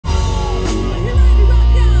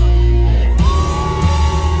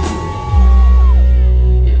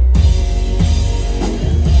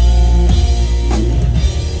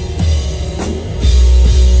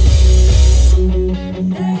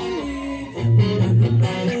in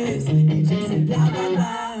my lips. It just said blah blah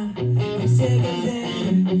blah. I'm sick of it.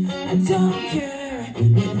 I don't care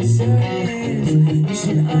what the story is. You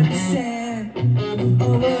should understand.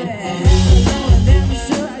 Oh, what the hell? No, I'm never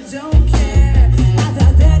sure. I don't care. I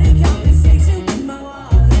thought that a conversation with my wall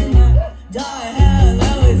and my door.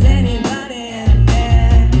 Hello, is anybody in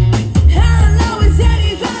there? Hello, is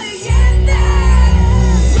anybody in there?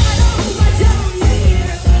 Why don't you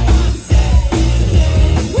hear what I'm saying?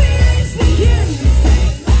 We ain't speaking the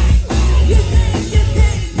same language. You think you're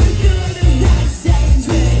good and that's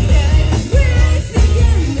dangerous. We ain't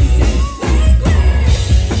speaking the same language.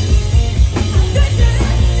 I bet you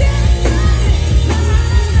understand that.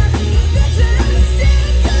 I bet you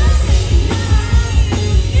understand that.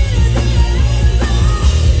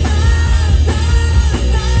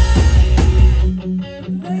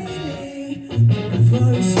 Lately,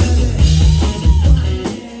 before each other,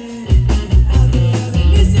 all the other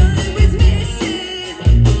mystery was missing.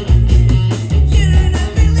 You don't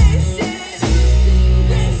have me listen.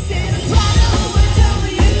 Why don't you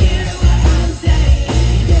hear what I'm saying?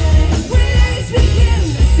 We ain't speaking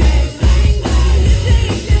the same language. You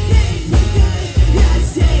think you're good, that's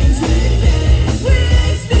dangerous. We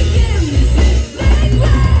ain't speaking the same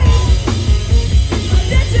language. I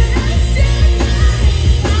bet you understand that.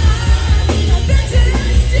 I bet you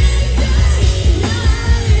understand that.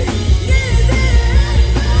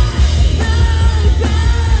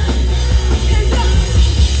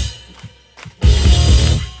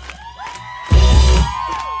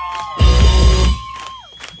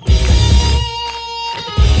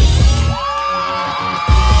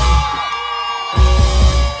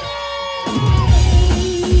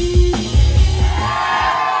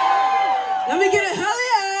 Let me get a hell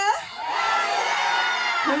yeah!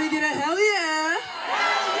 Let me get a hell yeah!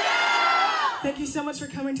 Thank you so much for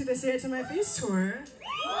coming to the Say It to My Face tour.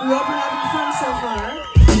 We hope you're having fun so far.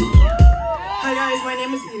 Hi guys, my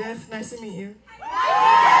name is Edith. Nice to meet you.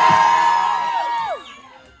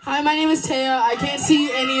 Hi, my name is Taya. I can't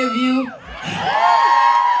see any of you.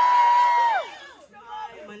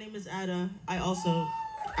 Hi, my name is Ada.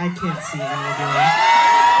 I can't see any of you.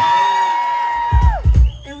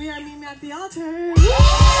 And we are meeting at the altar.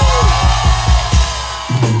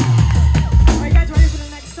 Alright guys, ready for the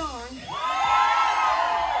next song?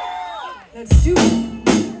 Let's do it.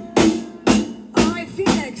 Alright,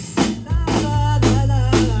 Phoenix. La la la la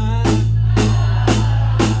la.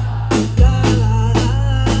 La la la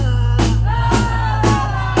la.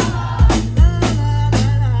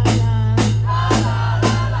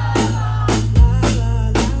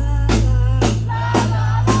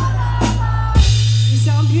 You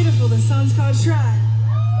sound beautiful. The song's called Try.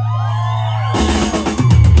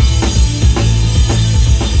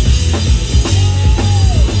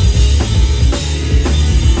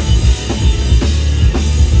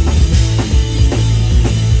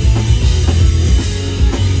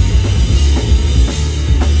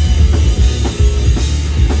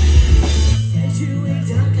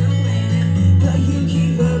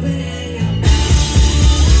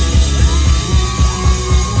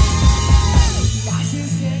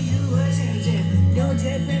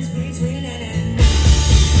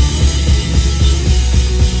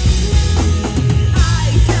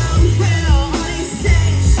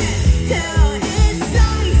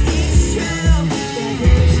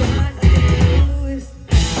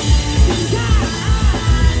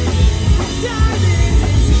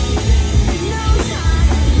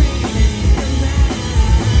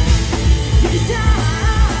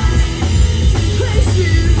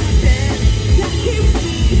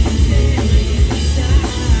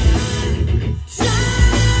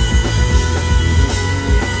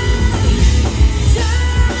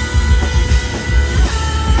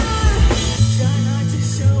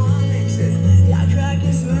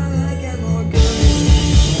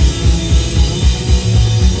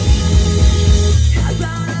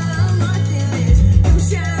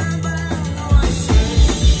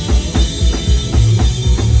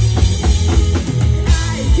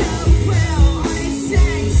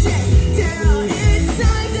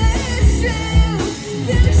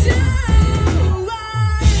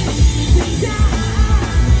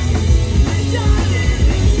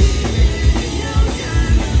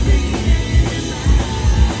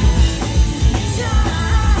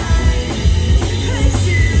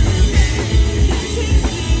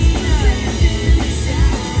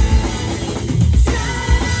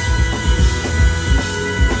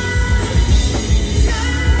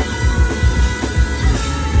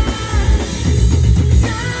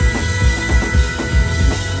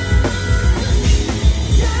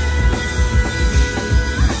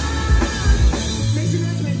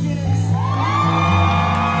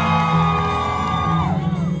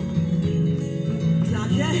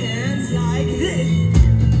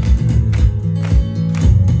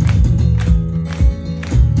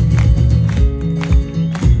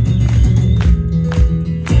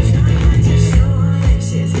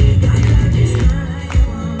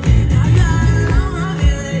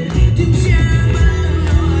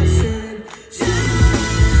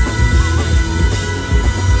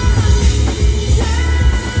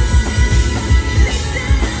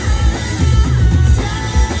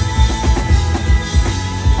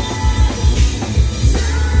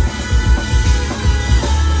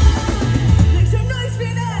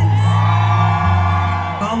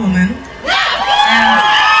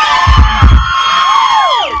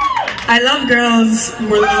 girls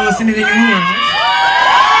more than almost anything in the world.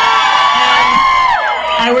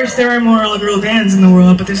 And I wish there were more all-girl bands in the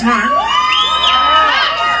world, but there's not.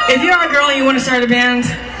 If you're a girl and you want to start a band,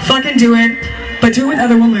 fucking do it, but do it with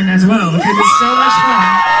other women as well, because it's so much fun.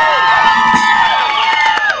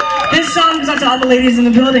 This song goes out to all the ladies in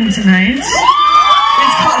the building tonight.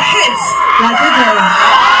 It's called Hits Like a Girl.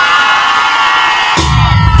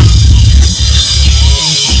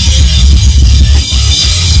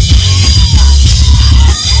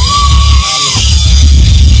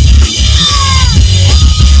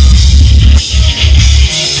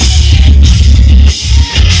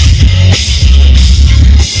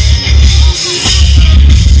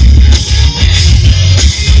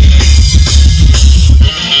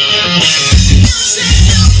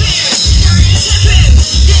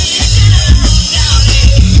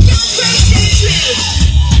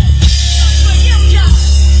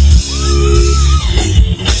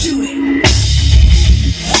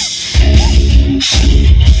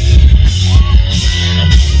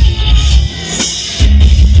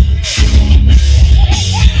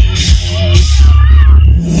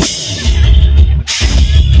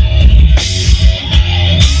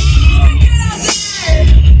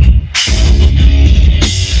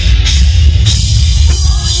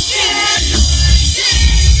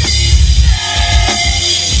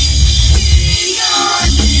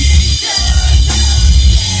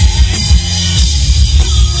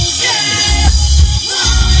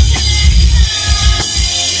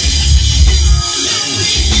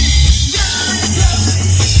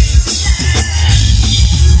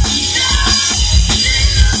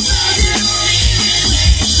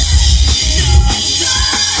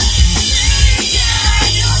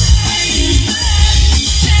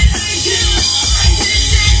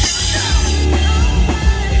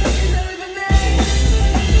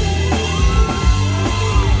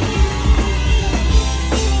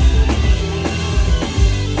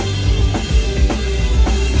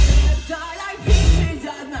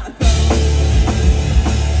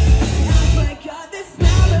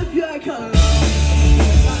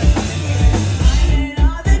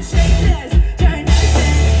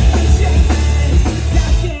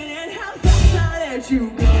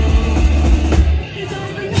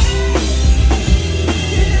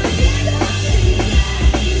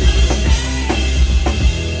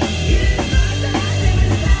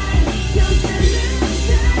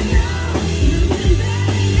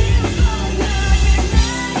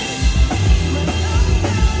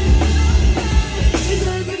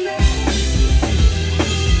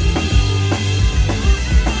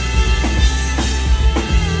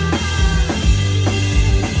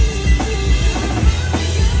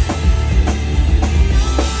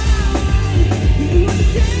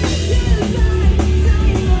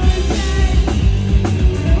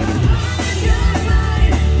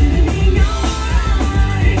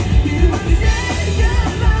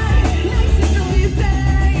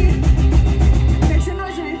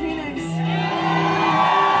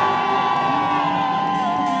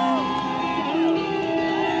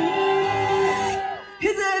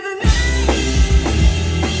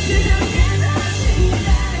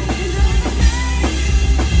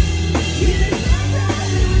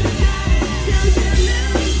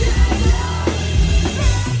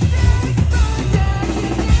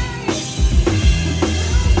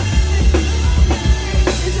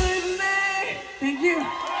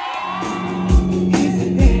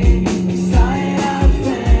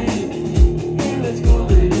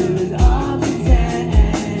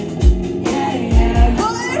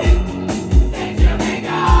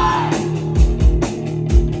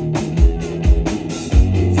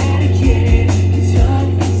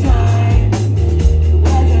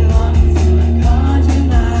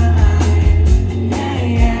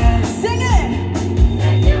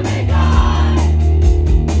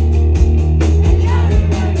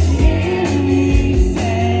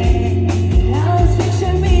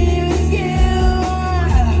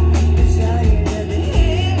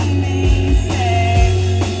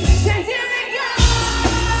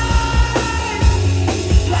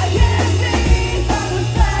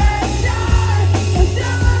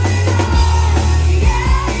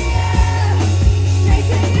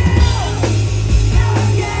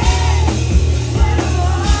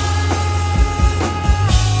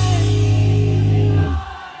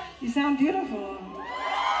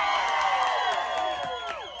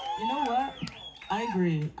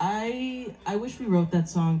 I wish we wrote that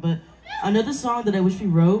song, but another song that I wish we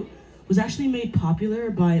wrote was actually made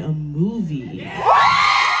popular by a movie. But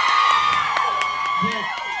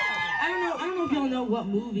I don't know if y'all know what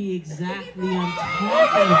movie exactly I'm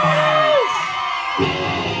talking about.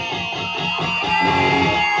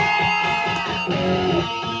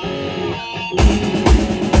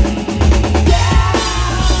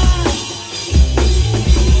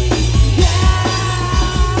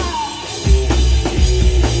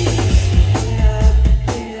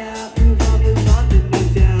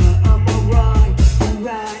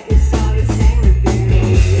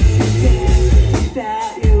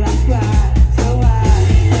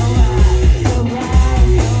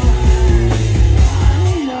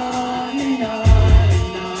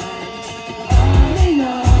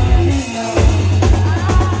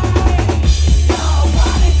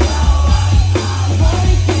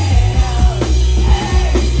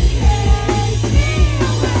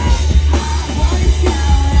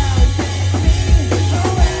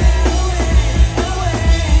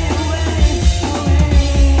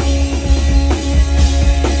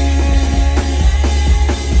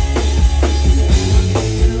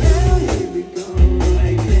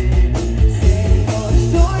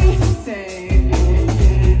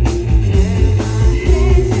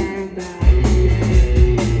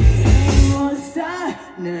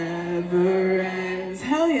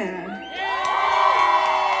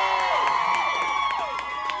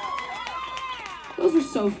 Those were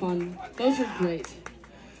so fun. Those were great.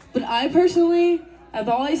 But I personally have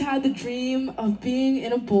always had the dream of being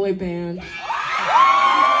in a boy band.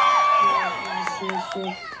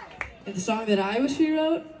 Yeah, and the song that I wish we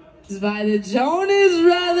wrote is by the Jonas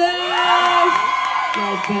Brothers.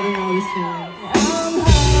 Y'all better know this one. I'm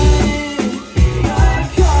high, you're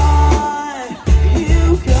caught, you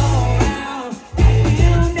go around,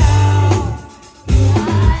 you know who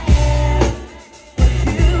I am, but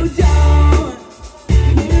you don't, you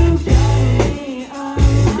got me on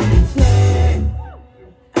my side.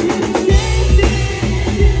 I'm chasing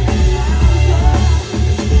you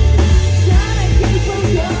trying to keep from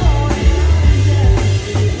going under.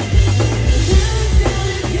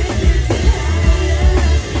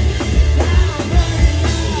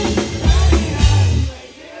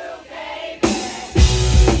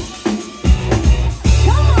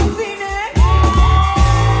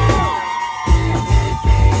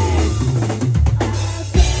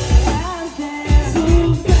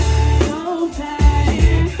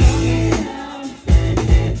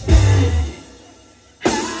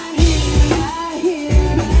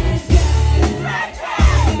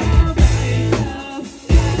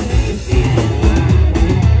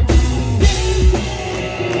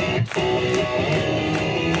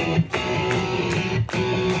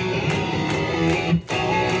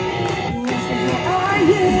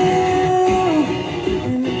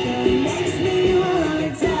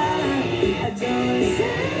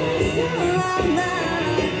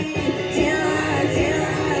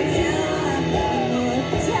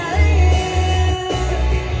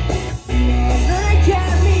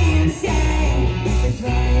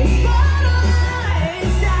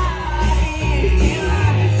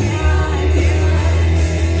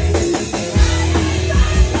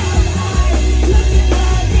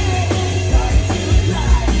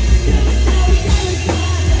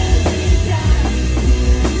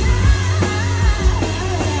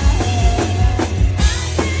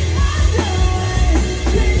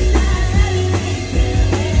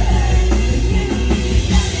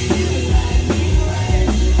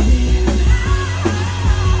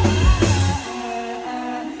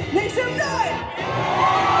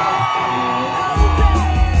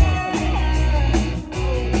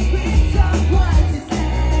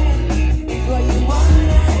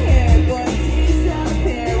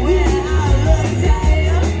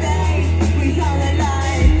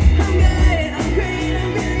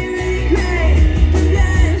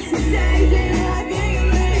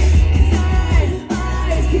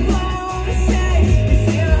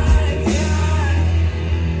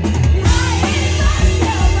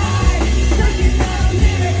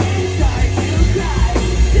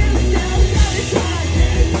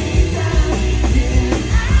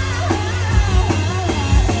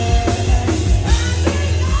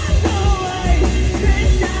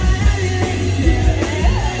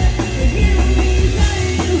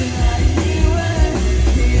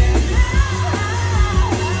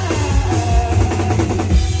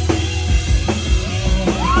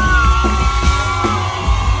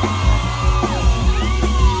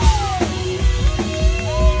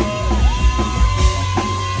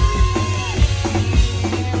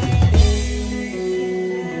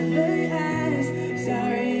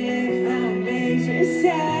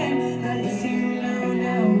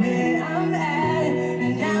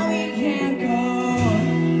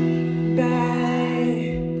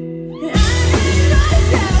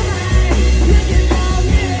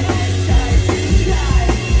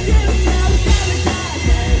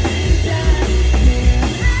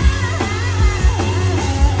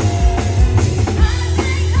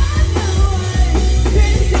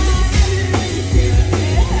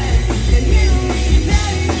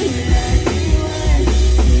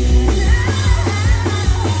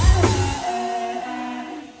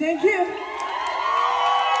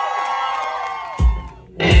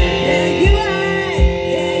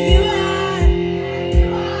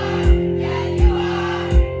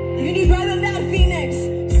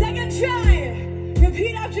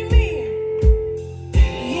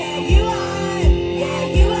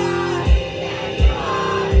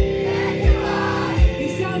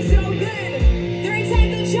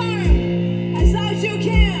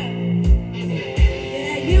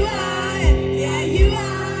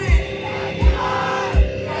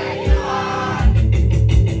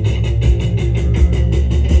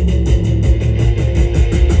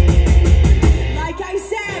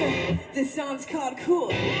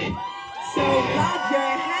 Kool. So clap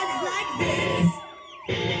your hands like this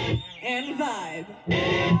and vibe.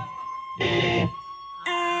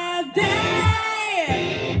 And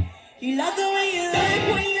babe, you love the way you look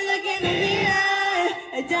when you look in the mirror,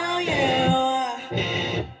 don't you?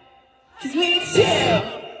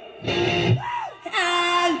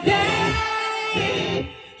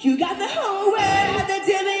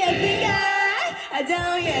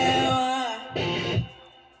 don't you?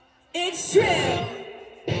 It's true.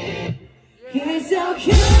 You're so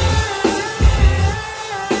cool.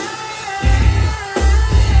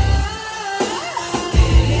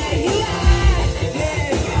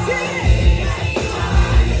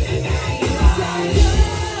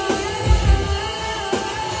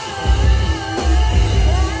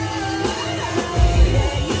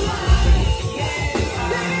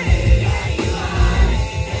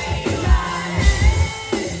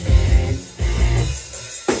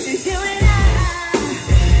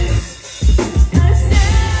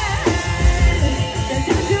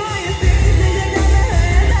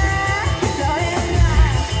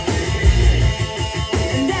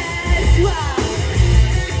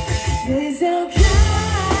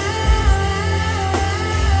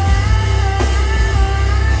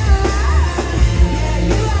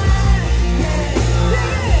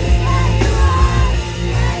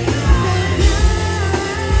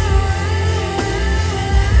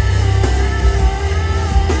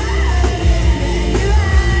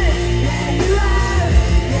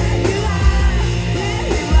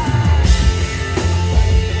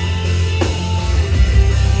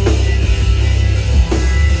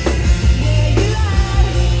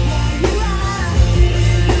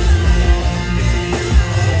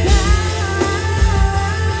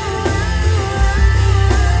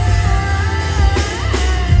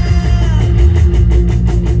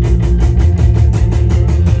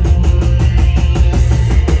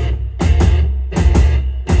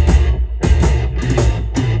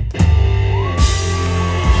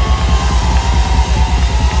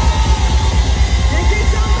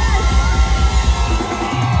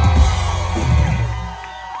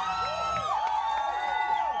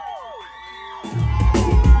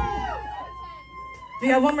 We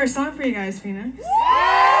have one more song for you guys, Phoenix.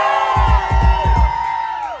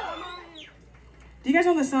 Do you guys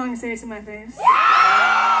know the song Say It To My Face?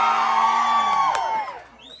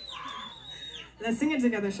 Let's sing it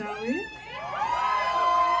together, shall we?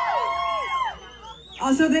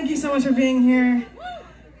 Also, thank you so much for being here.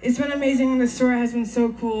 It's been amazing. The store has been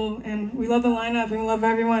so cool, and we love the lineup, and we love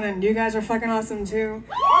everyone, and you guys are fucking awesome too.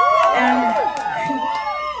 And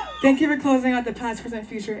thank you for closing out the past, present,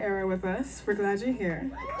 future era with us. We're glad you're here.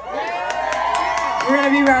 We're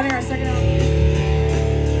gonna be routing our second album.